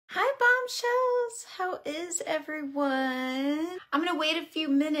loves. How is everyone? I'm gonna wait a few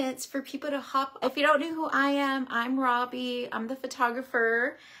minutes for people to hop. If you don't know who I am, I'm Robbie. I'm the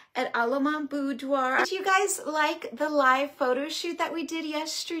photographer at I LOVE Boudoir. Did you guys like the live photo shoot that we did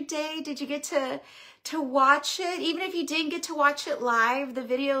yesterday? Did you get to watch it? Even if you didn't get to watch it live, the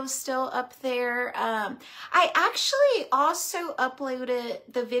video is still up there. I actually also uploaded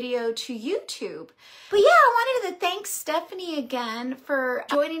the video to YouTube. But yeah, I wanted to thank Stephanie again for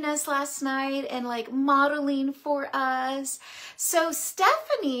joining us last night and like modeling for us. So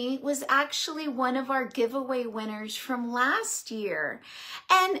Stephanie was actually one of our giveaway winners from last year.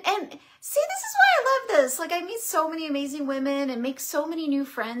 And see, this is why I love this. Like, I meet so many amazing women and make so many new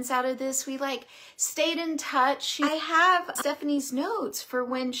friends out of this. We like stayed in touch. I have Stephanie's notes for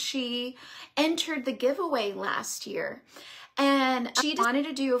when she entered the giveaway last year. And she wanted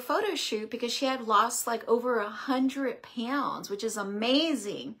to do a photo shoot because she had lost like over 100 pounds, which is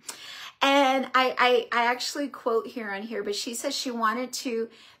amazing. And I actually quote here on here, but she says she wanted to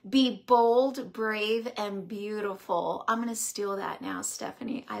be bold, brave, and beautiful. I'm going to steal that now,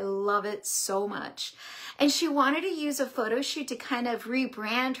 Stephanie. I love it so much. And she wanted to use a photo shoot to kind of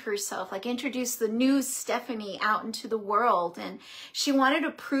rebrand herself, like introduce the new Stephanie out into the world. And she wanted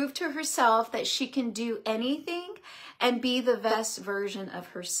to prove to herself that she can do anything and be the best version of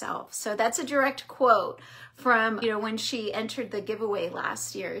herself. So that's a direct quote from, you know, when she entered the giveaway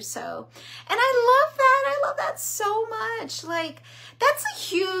last year. So, and I love that. I love that so much. Like, that's a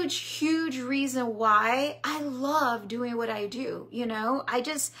huge, huge reason why I love doing what I do. You know, I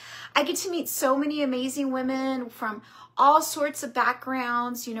get to meet so many amazing women from all sorts of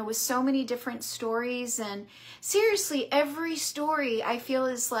backgrounds, you know, with so many different stories. And seriously, every story I feel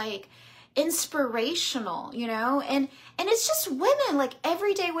is like inspirational, you know, and it's just women, like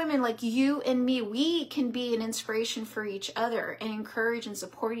everyday women like you and me. We can be an inspiration for each other and encourage and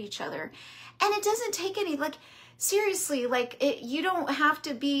support each other. And it doesn't take any, like, seriously, like you don't have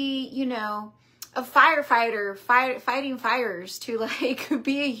to be, you know, a firefighter fighting fires to like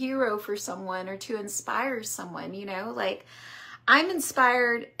be a hero for someone or to inspire someone, you know. Like, I'm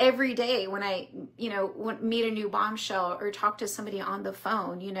inspired every day when I, you know, meet a new bombshell or talk to somebody on the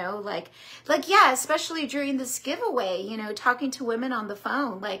phone, you know, like, yeah, especially during this giveaway, you know, talking to women on the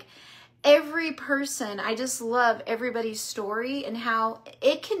phone, like every person, I just love everybody's story and how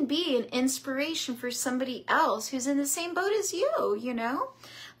it can be an inspiration for somebody else who's in the same boat as you know,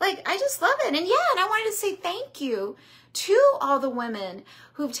 like, I just love it. And yeah, and I wanted to say thank you to all the women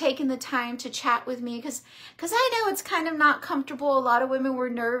who've taken the time to chat with me, because I know it's kind of not comfortable. A lot of women were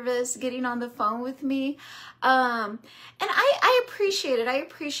nervous getting on the phone with me. And I appreciate it. I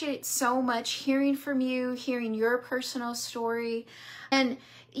appreciate so much hearing from you, hearing your personal story. And,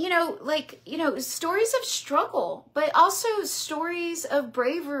 you know, like, you know, stories of struggle, but also stories of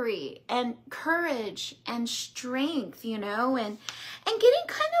bravery and courage and strength, you know, and getting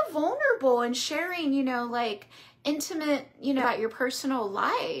kind of vulnerable and sharing, you know, like, intimate, you know, about your personal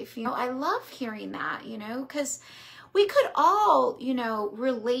life. You know, I love hearing that, you know, because we could all, you know,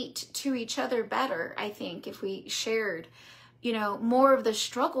 relate to each other better, I think, if we shared, you know, more of the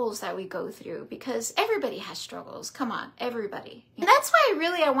struggles that we go through, because everybody has struggles. Come on, everybody. And that's why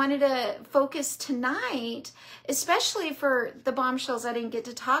I wanted to focus tonight, especially for the bombshells I didn't get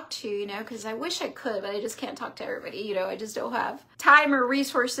to talk to, you know, because I wish I could, but I just can't talk to everybody, you know. I just don't have time or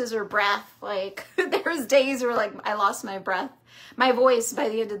resources or breath. Like, there was days where like I lost my breath, my voice by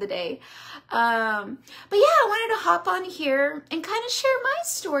the end of the day. But yeah, I wanted to hop on here and kind of share my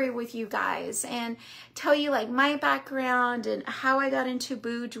story with you guys and tell you like my background and how I got into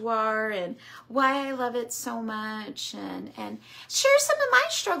boudoir and why I love it so much, and share some of my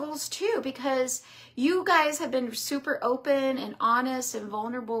struggles too, because you guys have been super open and honest and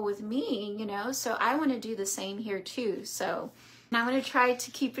vulnerable with me, you know, so I want to do the same here too. So I'm going to try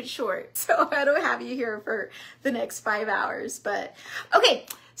to keep it short, so I don't have you here for the next 5 hours. But okay,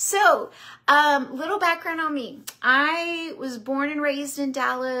 so little background on me. I was born and raised in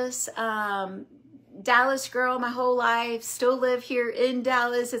Dallas. Dallas girl my whole life, still live here in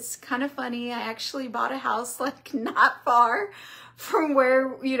Dallas. It's kind of funny. I actually bought a house like not far from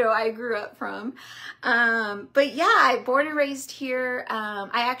where, you know, I grew up from. But yeah, I born and raised here. I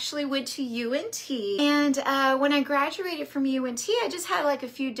actually went to UNT, and when I graduated from UNT, I just had like a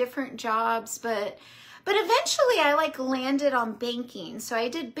few different jobs, but eventually I like landed on banking. So I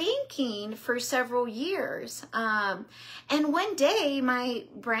did banking for several years. And one day my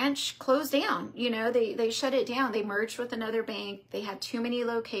branch closed down, you know, they shut it down. They merged with another bank. They had too many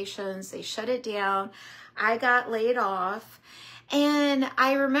locations. They shut it down. I got laid off. And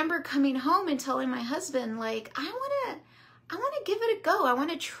I remember coming home and telling my husband, like, I I want to give it a go. I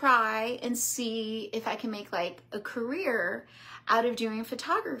want to try and see if I can make like a career out of doing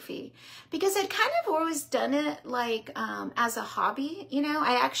photography, because I'd kind of always done it like as a hobby. You know,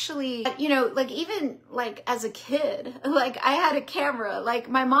 I actually, you know, like even like as a kid, like I had a camera. Like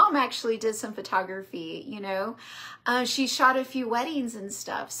my mom actually did some photography, you know. She shot a few weddings and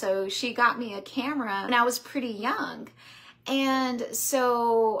stuff, so she got me a camera when I was pretty young. And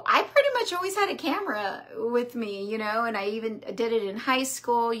so I pretty much always had a camera with me, you know, and I even did it in high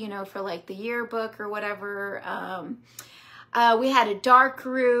school, you know, for like the yearbook or whatever. We had a dark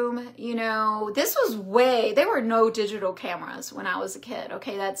room, you know. This was there were no digital cameras when I was a kid.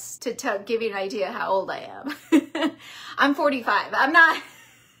 Okay, that's to give you an idea how old I am. I'm 45. I'm not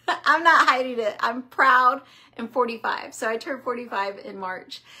hiding it. I'm proud and 45. So I turned 45 in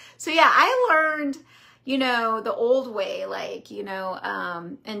March. So yeah, I learned, you know, the old way, like, you know,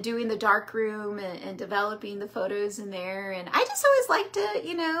 and doing the dark room and developing the photos in there. And I just always liked it,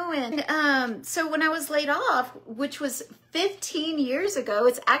 you know. And so when I was laid off, which was 15 years ago,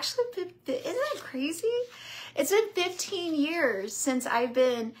 it's actually, isn't that crazy? It's been 15 years since I've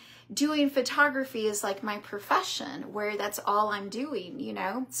been doing photography as like my profession, where that's all I'm doing, you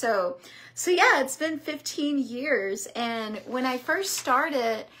know. So yeah, it's been 15 years. And when I first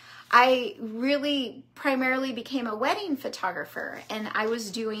started, I really primarily became a wedding photographer, and I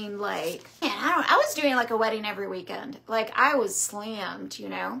was doing like, I was doing like a wedding every weekend. Like I was slammed, you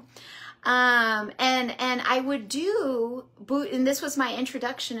know. And I would do, and this was my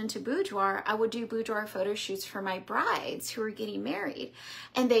introduction into boudoir. I would do boudoir photo shoots for my brides who were getting married,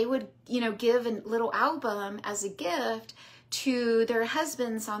 and they would, you know, give a little album as a gift to their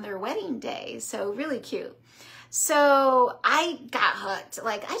husbands on their wedding day. So really cute. So I got hooked.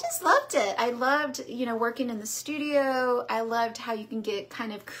 Like I just loved it. I loved, you know, working in the studio. I loved how you can get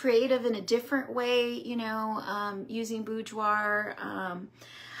kind of creative in a different way, you know, using boudoir.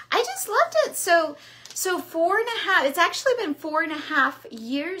 I just loved it. So 4.5, it's actually been 4.5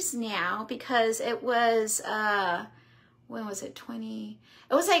 years now, because it was, when was it?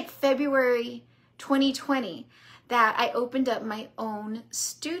 It was like February 2020 that I opened up my own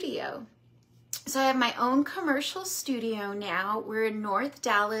studio. So I have my own commercial studio now. We're in North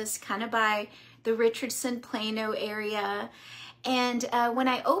Dallas, kind of by the Richardson, Plano area. And when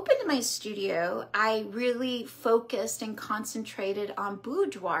I opened my studio, I really focused and concentrated on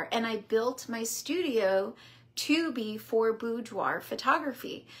boudoir, and I built my studio to be for boudoir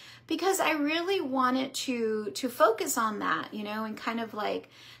photography, because I really wanted to focus on that, you know, and kind of like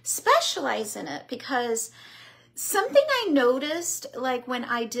specialize in it. Because something I noticed, like when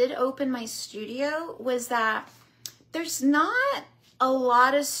I did open my studio, was that there's not a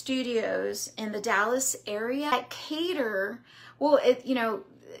lot of studios in the Dallas area that cater, well, you know,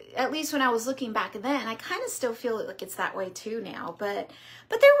 at least when I was looking back then, I kind of still feel like it's that way too now, but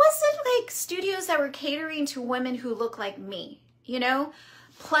there wasn't like studios that were catering to women who look like me, you know,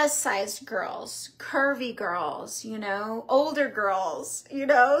 plus-sized girls, curvy girls, you know, older girls, you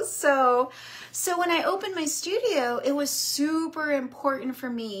know. So when I opened my studio, it was super important for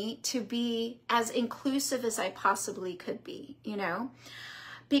me to be as inclusive as I possibly could be, you know,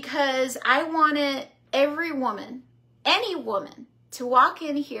 because I wanted every woman, any woman, to walk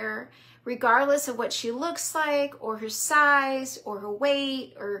in here, regardless of what she looks like, or her size, or her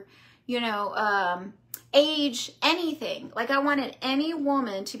weight, or, you know, age, anything. Like I wanted any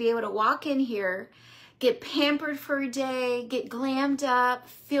woman to be able to walk in here, get pampered for a day, get glammed up,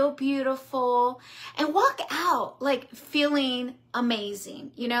 feel beautiful, and walk out like feeling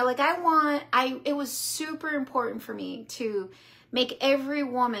amazing. You know, like it was super important for me to make every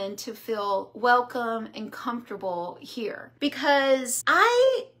woman to feel welcome and comfortable here, because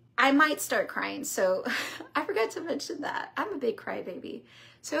I might start crying. So I forgot to mention that. I'm a big crybaby.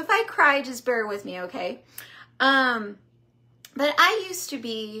 So if I cry, just bear with me, okay? But I used to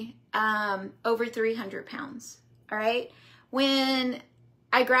be over 300 pounds, all right? When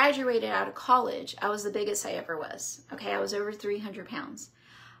I graduated out of college, I was the biggest I ever was, okay? I was over 300 pounds.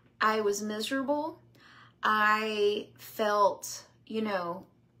 I was miserable. I felt, you know,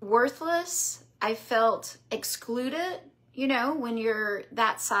 worthless. I felt excluded. You know, when you're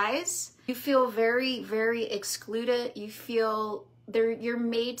that size, you feel very, very excluded. You feel you're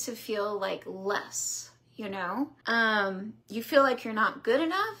made to feel like less, you know? You feel like you're not good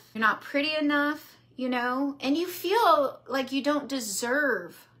enough. You're not pretty enough, you know? And you feel like you don't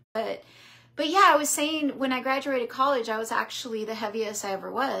deserve. But yeah, I was saying when I graduated college, I was actually the heaviest I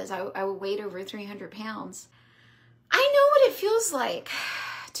ever was. I would weigh over 300 pounds. I know what it feels like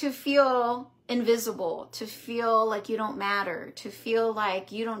to feel invisible, to feel like you don't matter, to feel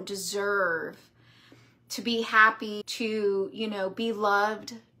like you don't deserve to be happy, to, you know, be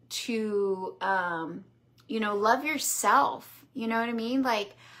loved, to, you know, love yourself. You know what I mean?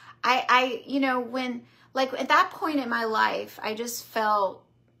 Like, you know, when, like at that point in my life, I just felt,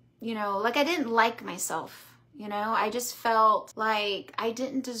 you know, like I didn't like myself. You know, I just felt like I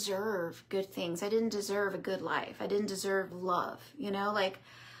didn't deserve good things. I didn't deserve a good life. I didn't deserve love, you know, like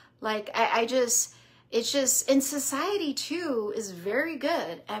I just, it's just, in society too is very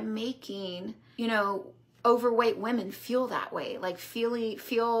good at making, you know, overweight women feel that way, like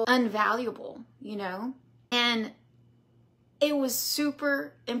feel unvaluable, you know? And it was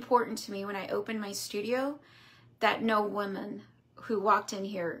super important to me when I opened my studio that no woman who walked in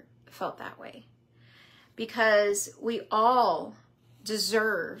here felt that way. Because we all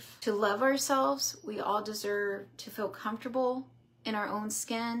deserve to love ourselves. We all deserve to feel comfortable in our own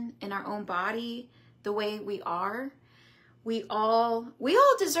skin, in our own body, the way we are. We all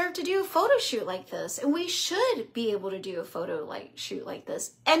deserve to do a photo shoot like this, and we should be able to do a photo shoot like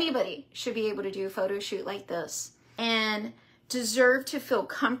this. Anybody should be able to do a photo shoot like this and deserve to feel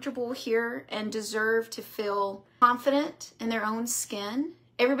comfortable here and deserve to feel confident in their own skin.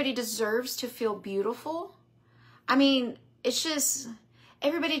 Everybody deserves to feel beautiful. I mean, it's just,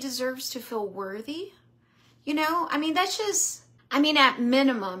 everybody deserves to feel worthy. You know, I mean, that's just, I mean, at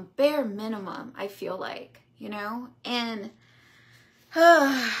minimum, bare minimum, I feel like, you know, and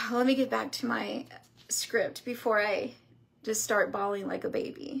let me get back to my script before I just start bawling like a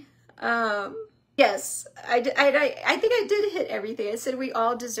baby. Yes, I think I did hit everything. I said we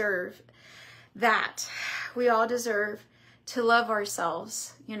all deserve that. We all deserve to love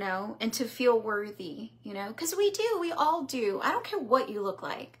ourselves, you know, and to feel worthy, you know, because we do, we all do. I don't care what you look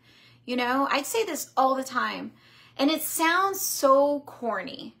like, you know. I say this all the time, and it sounds so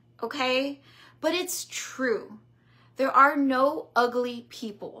corny, okay? But it's true. There are no ugly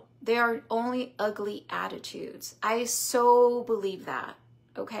people. There are only ugly attitudes. I so believe that,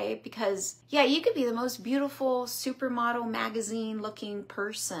 okay? Because, yeah, you could be the most beautiful supermodel magazine looking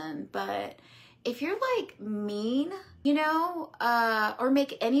person, but if you're like mean, you know, or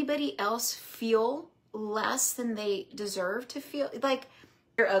make anybody else feel less than they deserve to feel, like,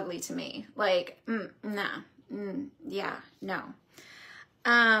 you're ugly to me. Like, yeah, no.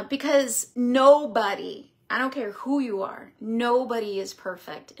 Because nobody, I don't care who you are, nobody is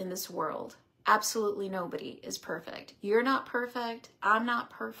perfect in this world. Absolutely nobody is perfect. You're not perfect. I'm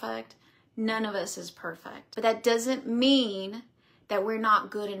not perfect. None of us is perfect. But that doesn't mean that we're not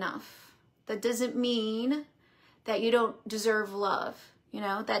good enough. That doesn't mean that you don't deserve love, you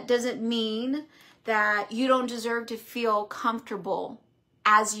know? That doesn't mean that you don't deserve to feel comfortable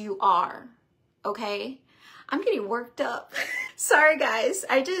as you are, okay? I'm getting worked up. Sorry, guys.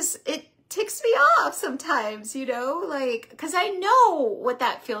 It ticks me off sometimes, you know? Like, because I know what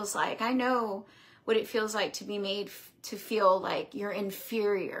that feels like. I know what it feels like to be made to feel like you're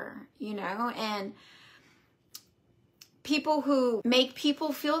inferior, you know? And people who make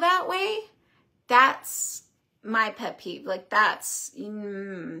people feel that way, that's my pet peeve. Like, that's,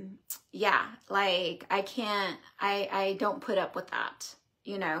 yeah, like, I don't put up with that,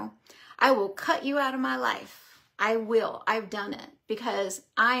 you know? I will cut you out of my life. I will. I've done it because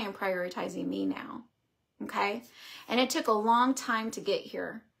I am prioritizing me now, okay? And it took a long time to get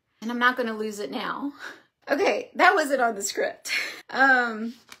here, and I'm not going to lose it now. Okay, that wasn't on the script. Yeah,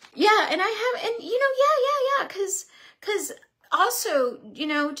 and I have, and, you know, yeah, because also, you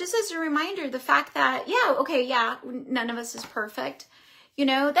know, just as a reminder, the fact that, yeah, okay, yeah, none of us is perfect. You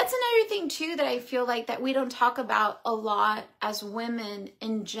know, that's another thing too that I feel like that we don't talk about a lot as women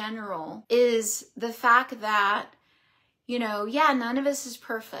in general, is the fact that, you know, yeah, none of us is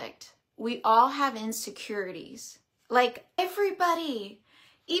perfect. We all have insecurities. Like, everybody,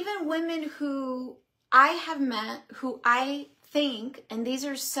 even women who I have met, who I think, and these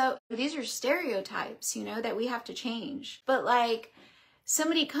are stereotypes, you know, that we have to change. But like,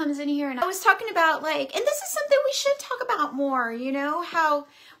 somebody comes in here, and I was talking about, like, and this is something we should talk about more, you know, how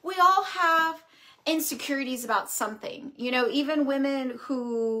we all have insecurities about something, you know, even women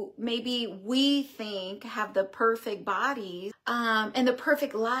who maybe we think have the perfect bodies, and the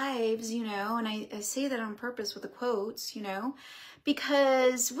perfect lives, you know, and I say that on purpose with the quotes, you know,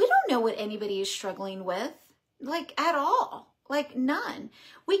 because we don't know what anybody is struggling with, like, at all. Like, none.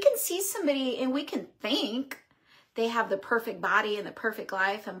 We can see somebody and we can think they have the perfect body and the perfect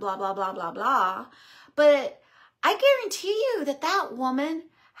life and blah, blah, blah, blah, blah. But I guarantee you that that woman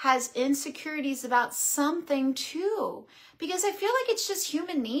has insecurities about something too. Because I feel like it's just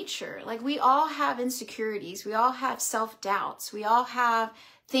human nature. Like, we all have insecurities. We all have self-doubts. We all have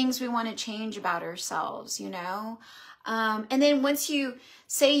things we want to change about ourselves, you know? And then once you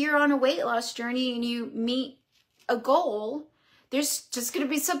say you're on a weight loss journey and you meet a goal, there's just going to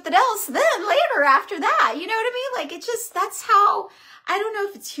be something else then later after that. You know what I mean? Like, it just, that's how, I don't know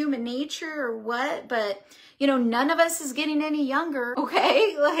if it's human nature or what, but you know, none of us is getting any younger,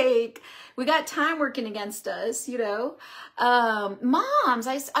 okay? Like, we got time working against us, you know? Moms,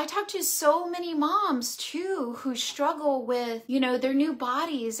 I talk to so many moms too who struggle with, you know, their new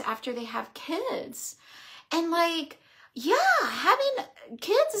bodies after they have kids. And like, yeah, having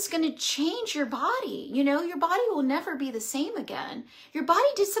kids is going to change your body. You know, your body will never be the same again. Your body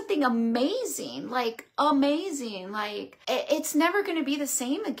did something amazing, like amazing. Like, it's never going to be the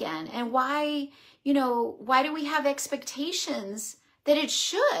same again. And why, you know, why do we have expectations that it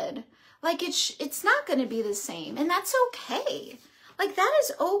should? Like, it's not going to be the same. And that's okay. Like, that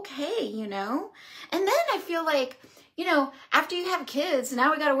is okay, you know? And then I feel like, you know, after you have kids,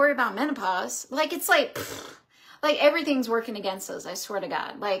 now we got to worry about menopause. Like, it's like, pfft, like everything's working against us, I swear to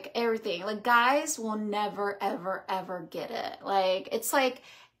God. Like, everything. Like, guys will never, ever, ever get it. Like, it's like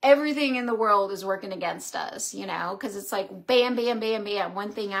everything in the world is working against us, you know? Because it's like bam, bam, bam, bam,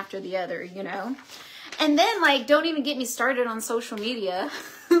 one thing after the other, you know? And then, like, don't even get me started on social media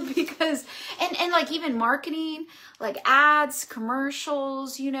because, and like even marketing, like ads,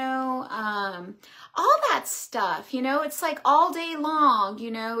 commercials, you know, all that stuff, you know, it's like all day long, you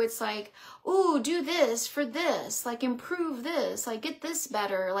know, it's like, ooh, do this for this, like improve this, like get this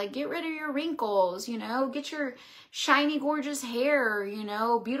better, like get rid of your wrinkles, you know, get your shiny, gorgeous hair, you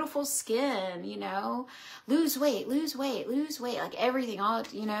know, beautiful skin, you know, lose weight, lose weight, lose weight, like everything, all,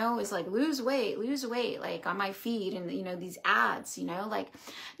 you know, is like lose weight, like on my feed and, you know, these ads, you know, like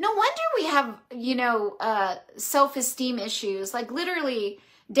no wonder we have, you know, self-esteem issues, like literally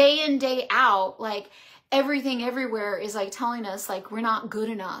day in, day out, like everything everywhere is like telling us like we're not good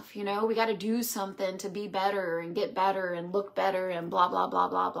enough, you know, we got to do something to be better and get better and look better and blah, blah, blah,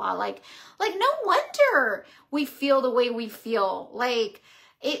 blah, blah. Like no wonder we feel the way we feel. Like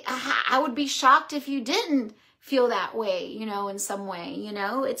I would be shocked if you didn't feel that way, you know, in some way, you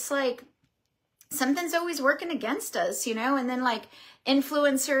know, it's like something's always working against us, you know, and then like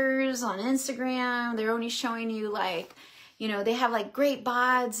influencers on Instagram, they're only showing you like, you know, they have like great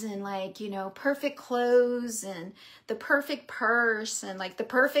bods and like, you know, perfect clothes and the perfect purse and like the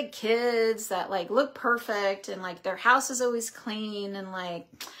perfect kids that like look perfect and like their house is always clean and like,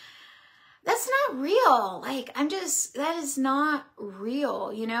 that's not real. Like, that is not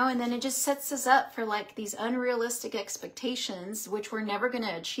real, you know? And then it just sets us up for like these unrealistic expectations, which we're never going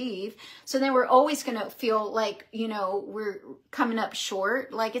to achieve. So then we're always going to feel like, you know, we're coming up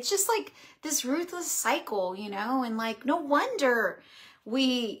short. Like, it's just like this ruthless cycle, you know? And like, no wonder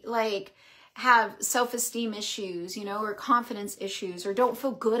we like have self-esteem issues, you know, or confidence issues, or don't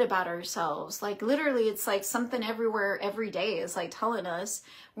feel good about ourselves. Like literally it's like something everywhere every day is like telling us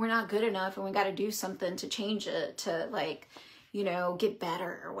we're not good enough and we got to do something to change it, to like, you know, get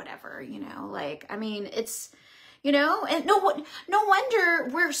better or whatever, you know, like, I mean, it's, you know, and no wonder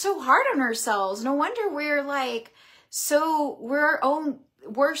we're so hard on ourselves. No wonder we're like, we're our own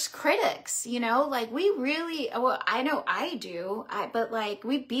worst critics, you know, like we really, well, I know I do, but like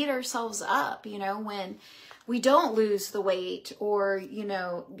we beat ourselves up, you know, when we don't lose the weight or, you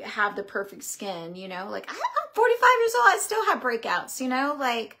know, have the perfect skin, you know, like I'm 45 years old, I still have breakouts, you know,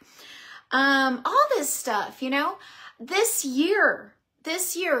 like, all this stuff, you know, this year,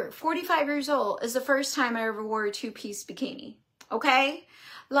 45 years old is the first time I ever wore a 2-piece bikini. Okay.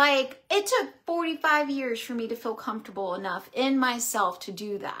 Like, it took 45 years for me to feel comfortable enough in myself to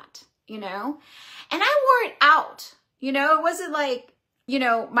do that, you know? And I wore it out, you know? It wasn't like, you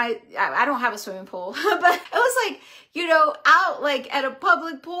know, I don't have a swimming pool, but it was like, you know, out like at a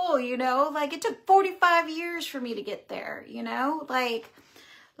public pool, you know? Like, it took 45 years for me to get there, you know? Like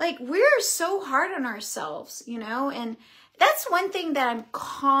we're so hard on ourselves, you know? And that's one thing that I'm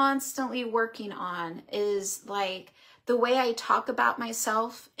constantly working on is like, the way I talk about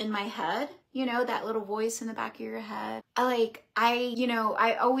myself in my head, you know, that little voice in the back of your head.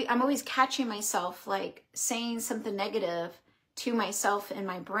 I'm always catching myself like saying something negative to myself in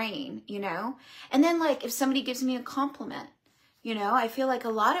my brain, you know? And then like if somebody gives me a compliment, you know, I feel like a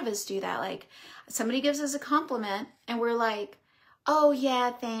lot of us do that. Like somebody gives us a compliment and we're like, oh yeah,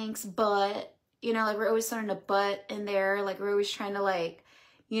 thanks, but, you know, like we're always throwing a but in there. Like we're always trying to like,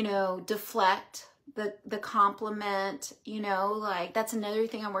 you know, deflect the compliment, you know, like that's another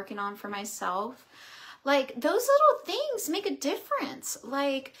thing I'm working on for myself. Like those little things make a difference.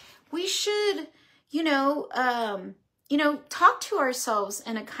 Like we should, you know, talk to ourselves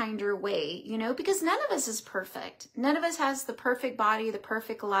in a kinder way, you know, because none of us is perfect. None of us has the perfect body, the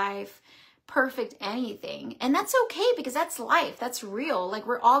perfect life, perfect anything. And that's okay, because that's life. That's real. Like,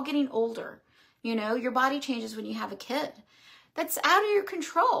 we're all getting older. You know, your body changes when you have a kid. That's out of your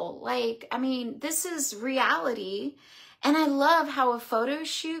control. Like, I mean, this is reality. And I love how a photo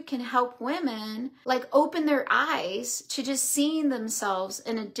shoot can help women like open their eyes to just seeing themselves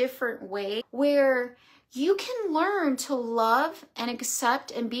in a different way, where you can learn to love and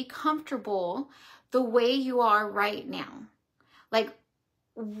accept and be comfortable the way you are right now. Like,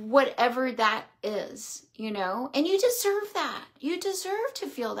 whatever that is, you know, and you deserve that. You deserve to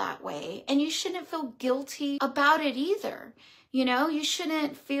feel that way, and you shouldn't feel guilty about it either. You know, you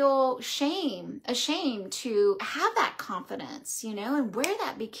shouldn't feel ashamed to have that confidence, you know, and wear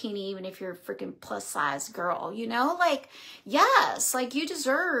that bikini, even if you're a freaking plus size girl, you know, like, yes, like, you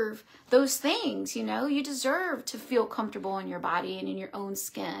deserve those things, you know, you deserve to feel comfortable in your body and in your own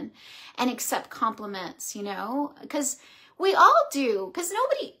skin and accept compliments, you know, because we all do, because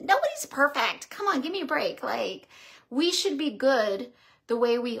nobody's perfect. Come on, give me a break. Like, we should be good the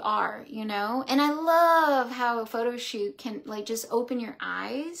way we are, you know? And I love how a photo shoot can like just open your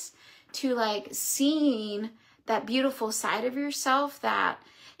eyes to like seeing that beautiful side of yourself, that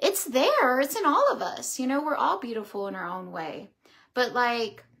it's there, it's in all of us, you know? We're all beautiful in our own way, but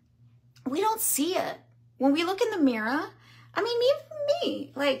like, we don't see it. When we look in the mirror, I mean, even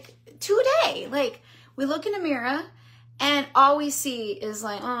me, like today, like we look in the mirror and all we see is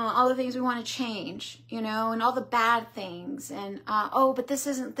like, all the things we want to change, you know, and all the bad things. And, oh, but this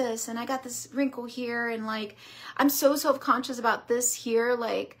isn't this. And I got this wrinkle here. And like, I'm so self-conscious about this here.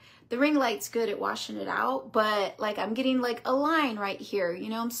 Like, the ring light's good at washing it out. But like, I'm getting like a line right here. You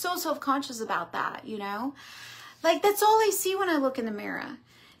know, I'm so self-conscious about that, you know. Like, that's all I see when I look in the mirror.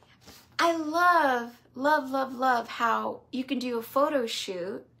 I love, love, love, love how you can do a photo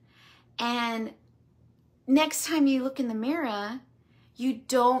shoot, and next time you look in the mirror, you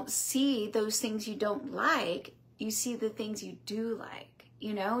don't see those things you don't like. You see the things you do like,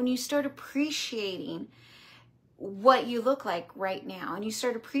 you know, and you start appreciating what you look like right now, and you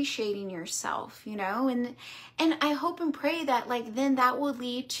start appreciating yourself, you know, and I hope and pray that like then that will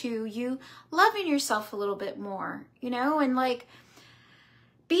lead to you loving yourself a little bit more, you know, and like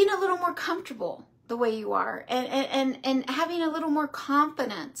being a little more comfortable the way you are, and having a little more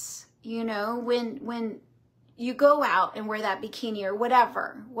confidence, you know, when you go out and wear that bikini or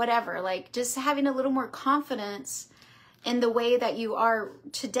whatever, like just having a little more confidence in the way that you are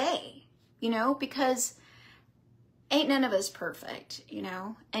today, you know, because ain't none of us perfect, you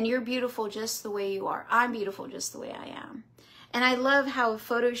know, and you're beautiful just the way you are. I'm beautiful just the way I am. And I love how a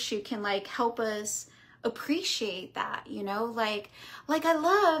photo shoot can like help us appreciate that, you know, like I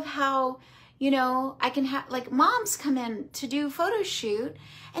love how, you know, I can have like moms come in to do photo shoot,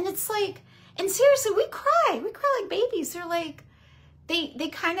 and it's like, and seriously, we cry like babies. They're like, they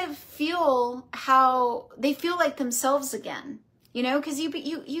kind of feel how they feel like themselves again, you know, because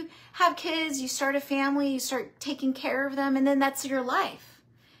you have kids, you start a family, you start taking care of them, and then that's your life,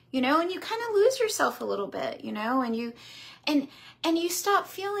 you know, and you kind of lose yourself a little bit, you know, and you stop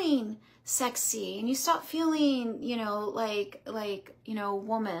feeling sexy, and you stop feeling, you know, like you know,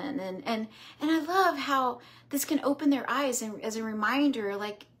 woman, and I love how this can open their eyes and as a reminder,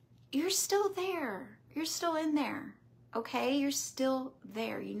 like, you're still there. You're still in there. Okay? You're still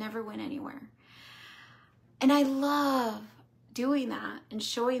there. You never went anywhere. And I love doing that and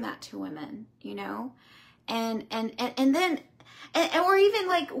showing that to women, you know? And then or even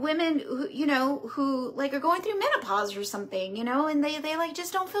like women who, you know, who like are going through menopause or something, you know, and they like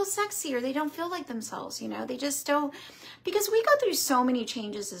just don't feel sexy, or they don't feel like themselves, you know? They just don't, because we go through so many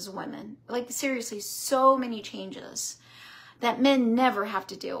changes as women. Like seriously, so many changes that men never have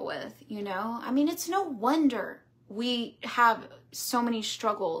to deal with, you know? I mean, it's no wonder we have so many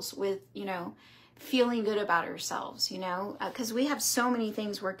struggles with, you know, feeling good about ourselves, you know? Because we have so many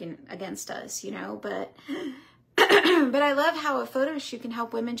things working against us, you know? But but I love how a photo shoot can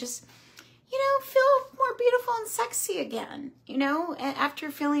help women just, you know, feel more beautiful and sexy again, you know?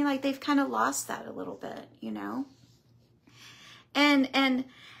 After feeling like they've kind of lost that a little bit, you know? And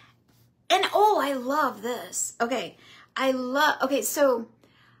oh, I love this. Okay. Okay, so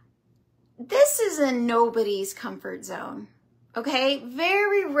this is in nobody's comfort zone, okay?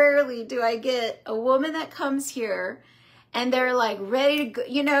 Very rarely do I get a woman that comes here and they're like ready to go,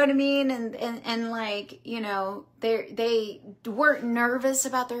 you know what I mean? And like, you know, they weren't nervous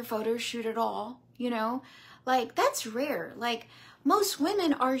about their photo shoot at all, you know? Like, that's rare. Like, most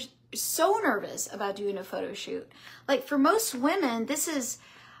women are so nervous about doing a photo shoot. Like, for most women, this is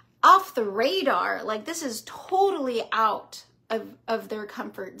off the radar. Like, this is totally out of their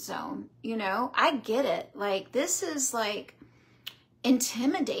comfort zone, you know? I get it. Like, this is like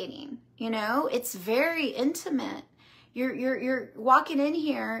intimidating, You know, it's very intimate. You're walking in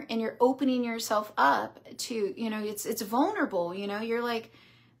here and you're opening yourself up to, you know, it's vulnerable, you know, you're like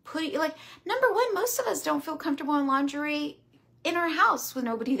putting, like, number one, most of us don't feel comfortable in lingerie in our house with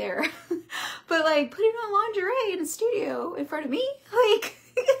nobody there. But like putting on lingerie in a studio in front of me, like,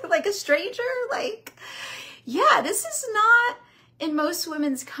 like a stranger, like, yeah, this is not in most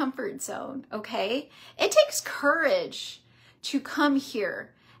women's comfort zone, okay? It takes courage to come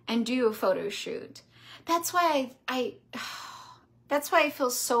here and do a photo shoot. That's why that's why I feel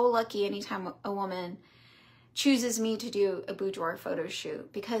so lucky anytime a woman chooses me to do a boudoir photo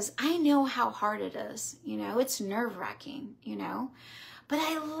shoot, because I know how hard it is, you know, it's nerve-wracking, you know, but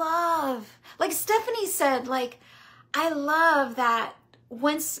I love, like Stephanie said, like, I love that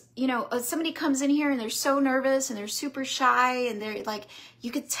once, you know, somebody comes in here and they're so nervous and they're super shy and they're like,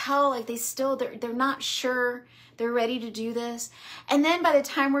 you could tell like they're not sure they're ready to do this. And then by the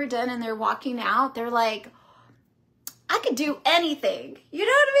time we're done and they're walking out, they're like, I could do anything. You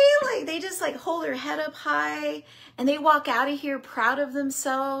know what I mean? Like they just like hold their head up high and they walk out of here proud of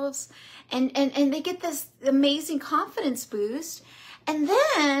themselves and they get this amazing confidence boost. And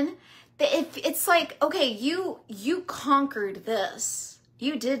then it's like, okay, you conquered this.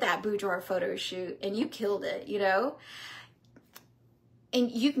 You did that boudoir photo shoot and you killed it, you know? And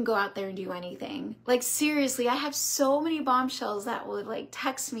you can go out there and do anything. Like seriously, I have so many bombshells that would like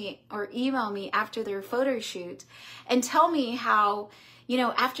text me or email me after their photo shoot and tell me how, you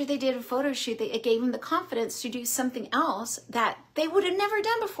know, after they did a photo shoot, it gave them the confidence to do something else that they would have never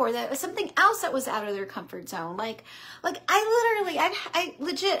done before. That was something else that was out of their comfort zone. Like I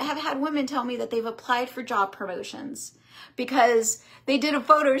legit have had women tell me that they've applied for job promotions because they did a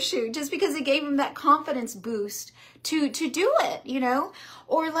photo shoot, just because it gave them that confidence boost to do it, you know?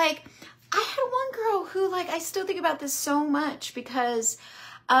 Or like, I had one girl who, like, I still think about this so much because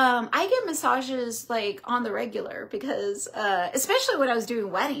I get massages like on the regular because, especially when I was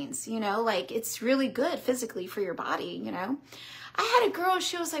doing weddings, you know, like it's really good physically for your body, you know? I had a girl,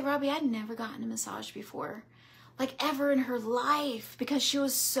 she was like, Robbie, I'd never gotten a massage before, like ever in her life, because she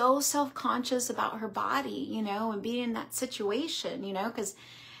was so self-conscious about her body, you know, and being in that situation, you know, because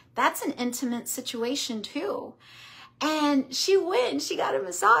that's an intimate situation too. And she went and she got a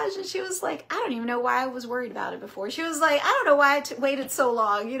massage and she was like, I don't even know why I was worried about it before. She was like, I don't know why I waited so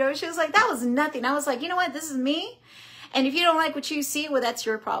long. You know, she was like, that was nothing. I was like, you know what? This is me. And if you don't like what you see, well, that's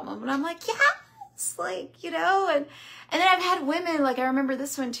your problem. And I'm like, yes, like, you know, and then I've had women, like, I remember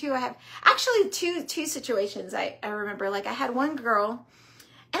this one too. I have actually two situations. I remember, like, I had one girl,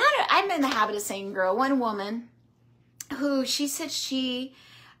 and I'm in the habit of saying girl, one woman who she said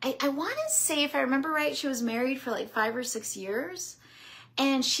I want to say, if I remember right, she was married for like 5 or 6 years.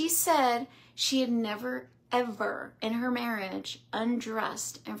 And she said she had never, ever in her marriage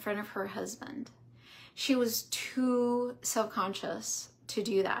undressed in front of her husband. She was too self-conscious to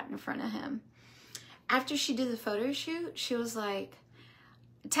do that in front of him. After she did the photo shoot, she was like,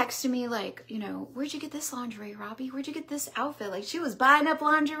 texted me like, you know, where'd you get this lingerie, Robbie? Where'd you get this outfit? Like she was buying up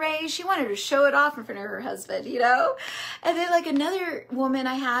lingerie. She wanted to show it off in front of her husband, you know? And then like another woman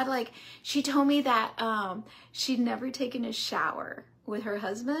I had, like, she told me that she'd never taken a shower with her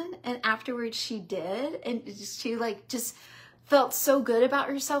husband. And afterwards she did. And she like just felt so good about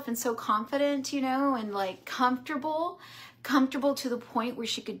herself and so confident, you know, and like comfortable to the point where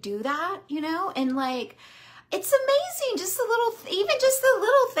she could do that, you know? And like, it's amazing, just the little, even just the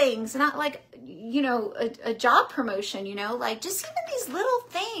little things, not like, you know, a job promotion, you know, like just even these little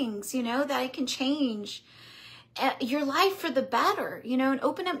things, you know, that it can change your life for the better, you know, and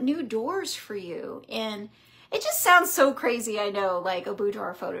open up new doors for you. And it just sounds so crazy, I know, like a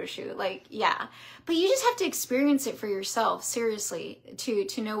boudoir photo shoot, like, yeah. But you just have to experience it for yourself, seriously,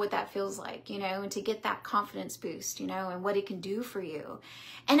 to know what that feels like, you know, and to get that confidence boost, you know, and what it can do for you.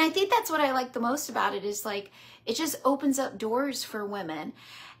 And I think that's what I like the most about it is like, it just opens up doors for women.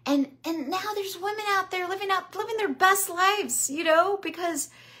 And now there's women out there living their best lives, you know, because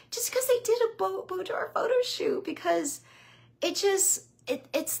they did a boudoir photo shoot, because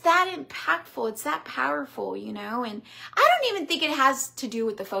it's that impactful, it's that powerful, you know. And I don't even think it has to do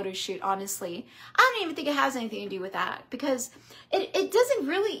with the photo shoot, honestly. I don't even think it has anything to do with that, because it doesn't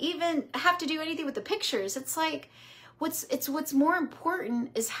really even have to do anything with the pictures. It's like what's more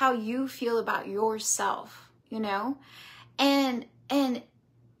important is how you feel about yourself, you know. And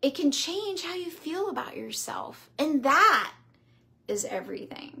it can change how you feel about yourself, and that is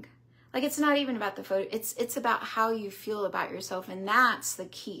everything. Like, it's not even about the photo. It's about how you feel about yourself. And that's the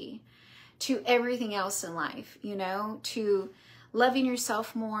key to everything else in life, you know, to loving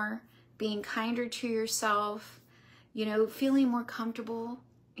yourself more, being kinder to yourself, you know, feeling more comfortable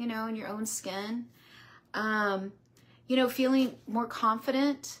you know, in your own skin. You know, feeling more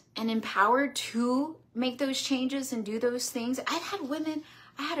confident and empowered to make those changes and do those things. I've had women,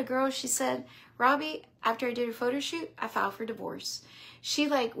 I had a girl, she said, Robbie, after I did a photo shoot, I filed for divorce. She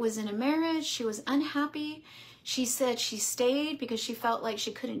like was in a marriage, she was unhappy. She said she stayed because she felt like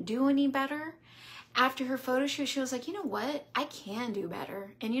she couldn't do any better. After her photo shoot, she was like, you know what? I can do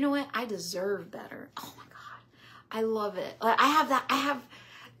better. And you know what? I deserve better. Oh my God. I love it. I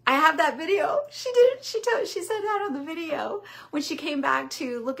have that video. She said that on the video when she came back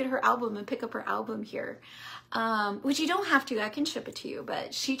to look at her album and pick up her album here. Which you don't have to, I can ship it to you,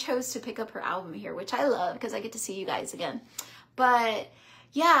 but she chose to pick up her album here, which I love because I get to see you guys again. But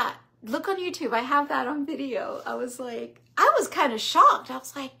yeah, look on YouTube. I have that on video. I was kind of shocked. I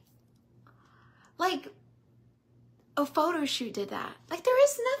was like a photo shoot did that. Like there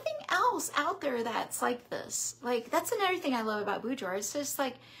is nothing else out there that's like this. Like that's another thing I love about boudoir. It's just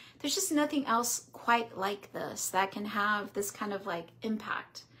like, there's just nothing else quite like this that can have this kind of like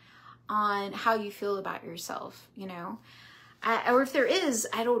impact on how you feel about yourself, you know? Or if there is,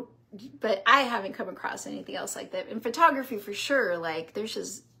 but I haven't come across anything else like that. In photography for sure, like there's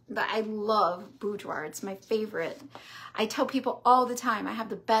just, I love boudoir. It's my favorite. I tell people all the time, I have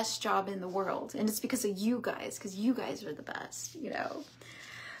the best job in the world. And it's because of you guys, because you guys are the best, you know?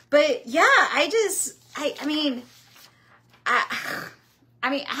 But yeah,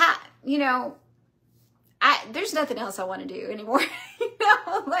 you know, there's nothing else I want to do anymore. You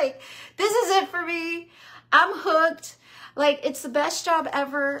know, like this is it for me. I'm hooked. Like it's the best job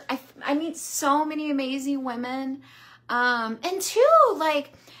ever. I meet so many amazing women. And two,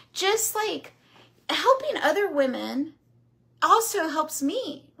 like just like helping other women also helps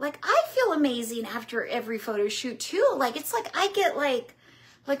me. Like I feel amazing after every photo shoot too. Like it's like I get like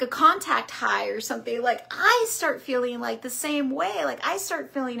a contact high or something. Like I start feeling like the same way. Like I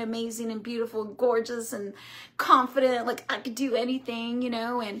start feeling amazing and beautiful, gorgeous and confident. Like I could do anything, you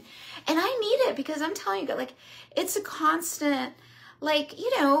know, and I need it because I'm telling you, like it's a constant, like,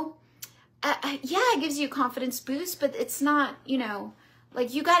 you know, yeah, it gives you a confidence boost, but it's not, you know,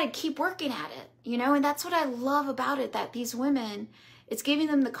 like you got to keep working at it, you know, and that's what I love about it, that these women, it's giving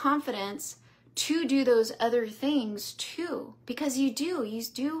them the confidence to do those other things too, because you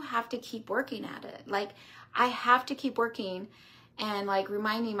do have to keep working at it. Like I have to keep working and like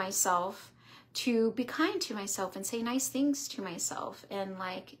reminding myself to be kind to myself and say nice things to myself and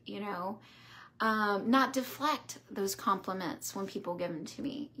like, you know, not deflect those compliments when people give them to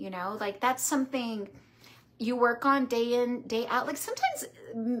me, you know, like that's something you work on day in, day out, like sometimes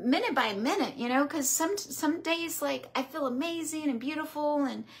minute by minute, you know, because some days like I feel amazing and beautiful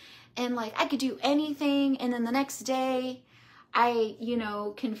and like I could do anything, and then the next day I, you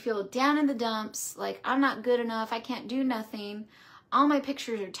know, can feel down in the dumps, like I'm not good enough, I can't do nothing, all my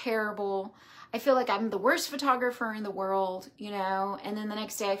pictures are terrible, I feel like I'm the worst photographer in the world, you know, and then the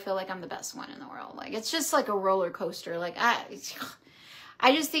next day I feel like I'm the best one in the world. Like it's just like a roller coaster. Like I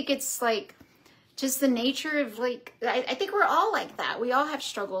just think it's like just the nature of like, I think we're all like that. We all have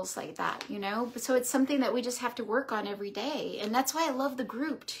struggles like that, you know? So it's something that we just have to work on every day. And that's why I love the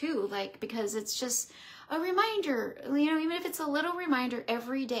group too, like, because it's just a reminder, you know, even if it's a little reminder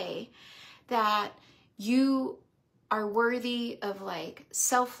every day that you are worthy of like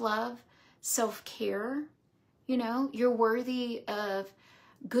self-love, self-care, you know, you're worthy of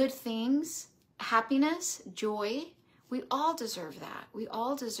good things, happiness, joy. We all deserve that. We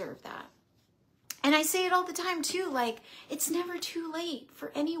all deserve that. And I say it all the time too, like, it's never too late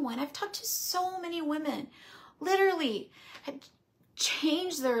for anyone. I've talked to so many women, literally have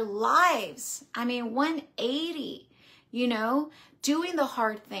changed their lives. I mean, 180, you know, doing the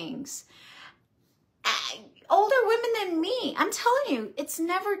hard things. Older women than me, I'm telling you, it's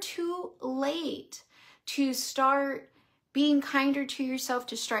never too late to start being kinder to yourself,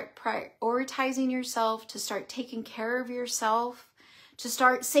 to start prioritizing yourself, to start taking care of yourself, to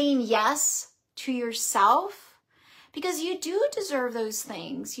start saying yes to yourself, because you do deserve those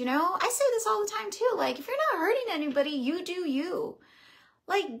things, you know? I say this all the time too, like, if you're not hurting anybody, you do you.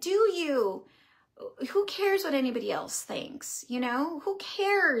 Like, do you. Who cares what anybody else thinks, you know? Who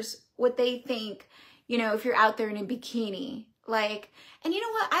cares what they think, you know, if you're out there in a bikini? Like, and you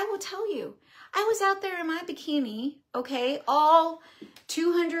know what? I will tell you, I was out there in my bikini, okay? All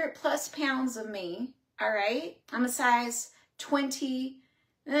 200 plus pounds of me, all right? I'm a size 20,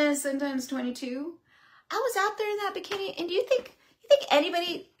 sometimes 22. I was out there in that bikini, and you think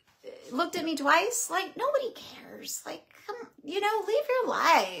anybody looked at me twice? Like, nobody cares. Like, come, you know, live your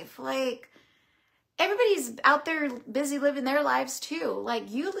life. Like, everybody's out there busy living their lives too.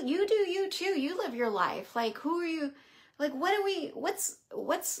 Like, you do you too. You live your life. Like, who are you? Like, what's,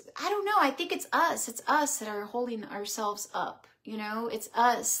 I don't know. I think it's us. It's us that are holding ourselves up, you know? It's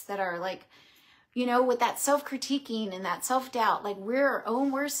us that are like, you know, with that self-critiquing and that self-doubt, like we're our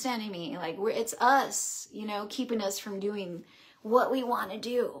own worst enemy. Like it's us, you know, keeping us from doing what we want to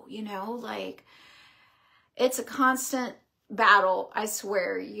do, you know? Like, it's a constant battle, I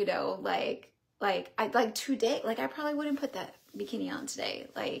swear, you know, today, like I probably wouldn't put that bikini on today.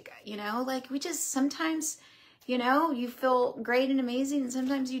 Like, you know, like we just sometimes, you know, you feel great and amazing and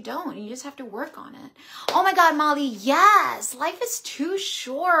sometimes you don't. And you just have to work on it. Oh my God, Molly, yes, life is too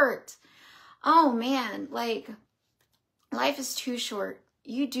short. Oh man, like life is too short.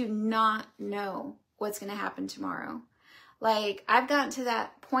 You do not know what's going to happen tomorrow. Like I've gotten to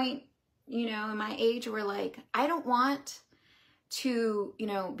that point, you know, in my age where like, I don't want to, you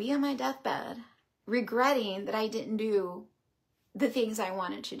know, be on my deathbed regretting that I didn't do the things I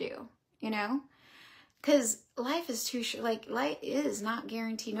wanted to do, you know, because life is too short. Like life is not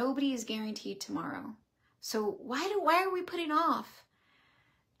guaranteed. Nobody is guaranteed tomorrow. So why are we putting off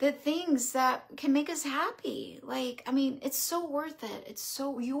the things that can make us happy? Like, I mean, it's so worth it.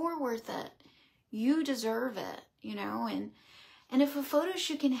 You're worth it. You deserve it, you know, and if a photo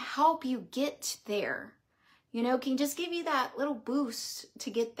shoot can help you get there, you know, can just give you that little boost to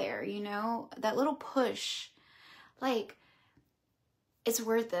get there, you know, that little push, like, it's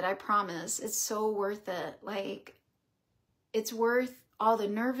worth it. I promise. It's so worth it. Like, it's worth all the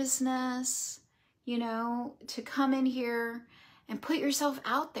nervousness, you know, to come in here and put yourself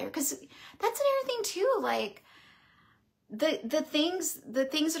out there. Because that's another thing too. Like, the things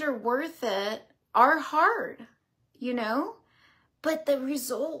that are worth it are hard, you know, but the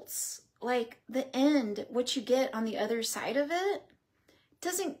results, like the end, what you get on the other side of it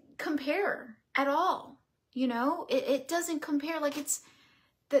doesn't compare at all. You know, it doesn't compare. Like it's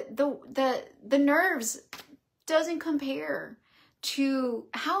the nerves doesn't compare to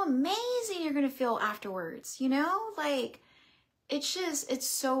how amazing you're going to feel afterwards. You know, like it's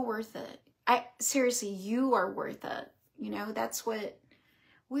so worth it. Seriously, you are worth it. You know, that's what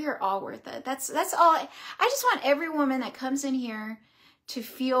we are all worth it. That's all. I just want every woman that comes in here to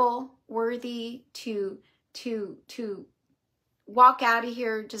feel worthy, to walk out of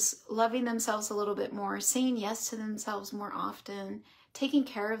here just loving themselves a little bit more, saying yes to themselves more often, taking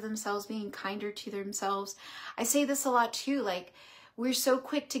care of themselves, being kinder to themselves. I say this a lot too, like we're so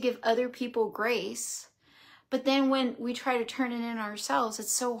quick to give other people grace, but then when we try to turn it in ourselves,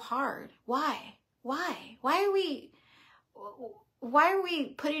 it's so hard. Why? Why are we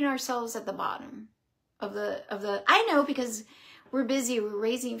putting ourselves at the bottom of the, I know, because we're busy, we're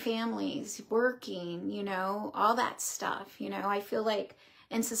raising families, working, you know, all that stuff. You know, I feel like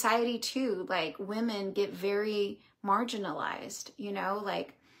in society too, like women get very marginalized, you know,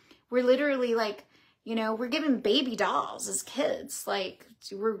 like we're literally like, you know, we're given baby dolls as kids. Like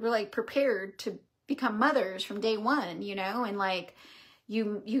we're like prepared to become mothers from day one, you know, and like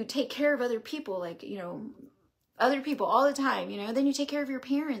you take care of other people, like, you know, other people all the time, you know, then you take care of your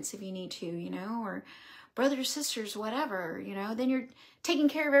parents if you need to, you know, or brothers, sisters, whatever, you know, then you're taking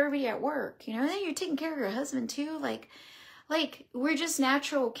care of everybody at work, you know, then you're taking care of your husband too. Like we're just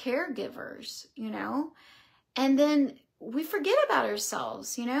natural caregivers, you know, and then we forget about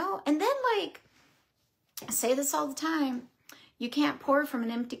ourselves, you know, and then like, I say this all the time, you can't pour from an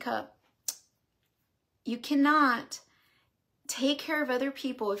empty cup. You cannot take care of other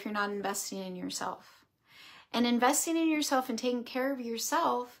people if you're not investing in yourself. And investing in yourself and taking care of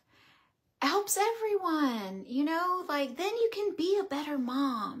yourself helps everyone, you know, like then you can be a better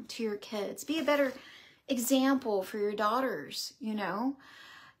mom to your kids, be a better example for your daughters, you know,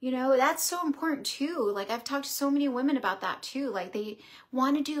 that's so important too. Like I've talked to so many women about that too. Like they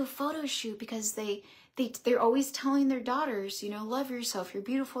want to do a photo shoot because they're always telling their daughters, you know, love yourself. You're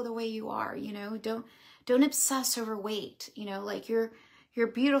beautiful the way you are, you know, don't obsess over weight, you know, like you're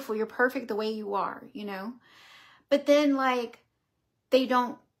beautiful. You're perfect the way you are, you know, but then like they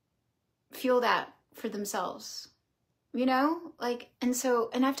don't feel that for themselves, you know, like, and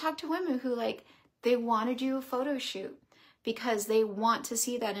I've talked to women who like, they want to do a photo shoot because they want to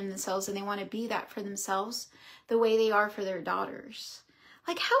see that in themselves and they want to be that for themselves the way they are for their daughters.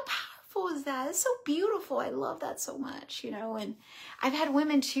 Like how powerful is that? It's so beautiful. I love that so much, you know, and I've had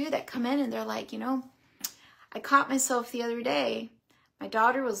women too that come in and they're like, you know, I caught myself the other day. My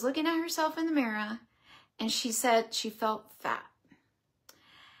daughter was looking at herself in the mirror and she said she felt fat.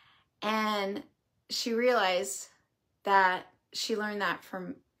 And she realized that she learned that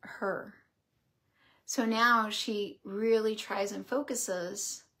from her. So now she really tries and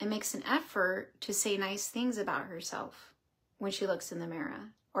focuses and makes an effort to say nice things about herself when she looks in the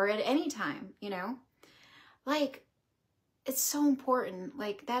mirror or at any time, you know, like it's so important.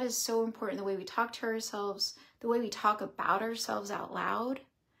 Like, that is so important. The way we talk to ourselves, the way we talk about ourselves out loud.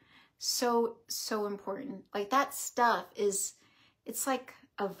 So, so important. Like, that stuff is, it's like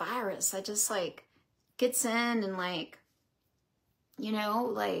a virus that just like gets in and like, you know,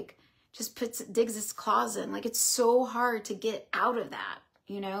 like just digs its claws in. Like, it's so hard to get out of that,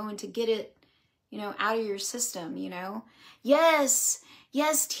 you know, and to get it, you know, out of your system, you know. Yes,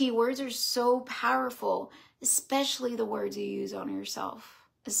 yes, T, words are so powerful, especially the words you use on yourself,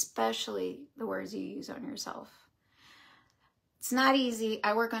 especially the words you use on yourself. It's not easy.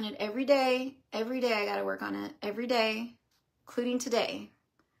 I work on it every day. Every day I got to work on it. Every day, including today.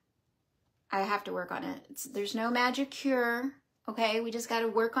 I have to work on it. There's no magic cure, okay? We just got to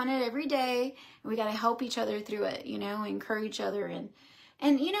work on it every day, and we got to help each other through it, you know, encourage each other, and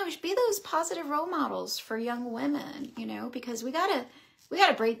you know, be those positive role models for young women, you know, because we got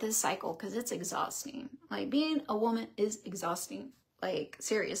to break this cycle, because it's exhausting. Like, being a woman is exhausting. Like,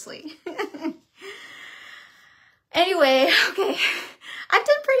 seriously. Anyway, okay. I've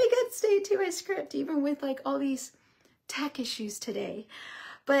done pretty good staying to my script, even with like all these tech issues today.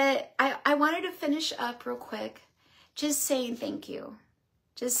 But I wanted to finish up real quick, just saying thank you.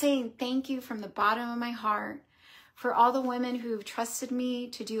 Just saying thank you from the bottom of my heart for all the women who've trusted me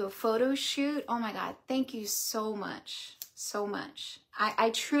to do a photo shoot. Oh my God, thank you so much. So much. I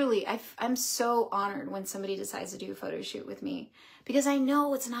truly, I'm so honored when somebody decides to do a photo shoot with me, because I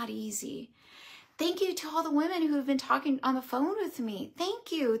know it's not easy. Thank you to all the women who have been talking on the phone with me.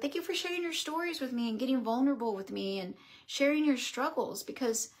 Thank you. Thank you for sharing your stories with me and getting vulnerable with me and sharing your struggles,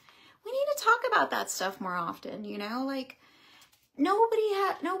 because we need to talk about that stuff more often, you know? Like,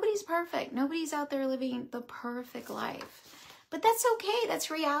 nobody's perfect. Nobody's out there living the perfect life. But that's okay.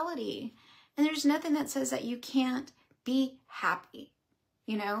 That's reality. And there's nothing that says that you can't be happy,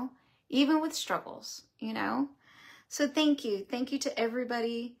 you know? Even with struggles, you know? So thank you. Thank you to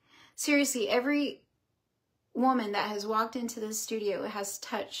everybody. Seriously, every woman that has walked into this studio has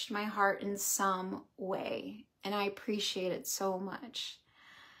touched my heart in some way, and I appreciate it so much.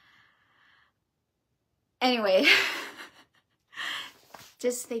 Anyway,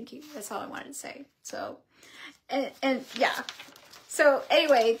 just thank you. That's all I wanted to say. So, and yeah. So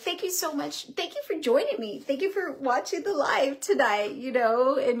anyway, thank you so much. Thank you for joining me. Thank you for watching the live tonight, you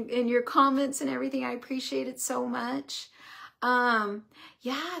know, and your comments and everything. I appreciate it so much.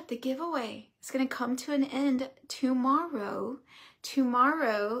 Yeah, the giveaway is going to come to an end tomorrow.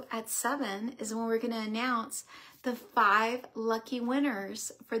 Tomorrow at 7 is when we're going to announce the 5 lucky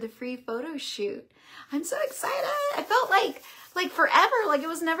winners for the free photo shoot. I'm so excited. I felt like forever, like it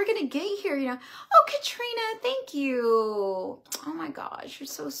was never going to get here, you know. Oh, Katrina, thank you. Oh my gosh, you're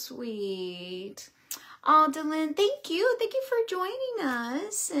so sweet. Oh, Dylan, thank you. Thank you for joining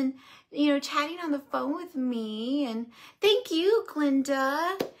us and, you know, chatting on the phone with me. And thank you,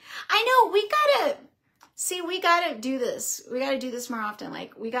 Glinda. I know, we gotta do this. We gotta do this more often.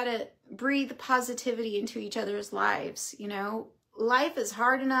 Like, we gotta breathe positivity into each other's lives, you know? Life is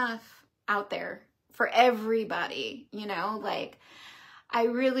hard enough out there for everybody, you know? Like, I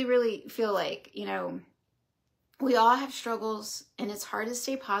really, really feel like, you know, we all have struggles, and it's hard to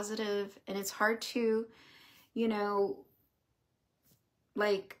stay positive, and it's hard to, you know,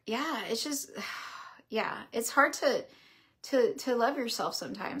 like, yeah, it's just, yeah, it's hard to love yourself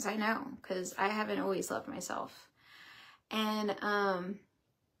sometimes. I know, because I haven't always loved myself. And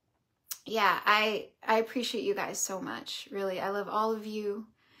yeah, I appreciate you guys so much. Really, I love all of you.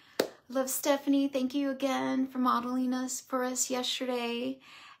 I love Stephanie. Thank you again for modeling for us yesterday.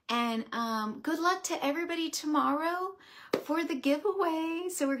 And good luck to everybody tomorrow for the giveaway.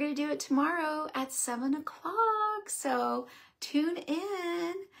 So we're going to do it tomorrow at 7 o'clock. So tune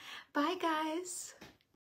in. Bye, guys.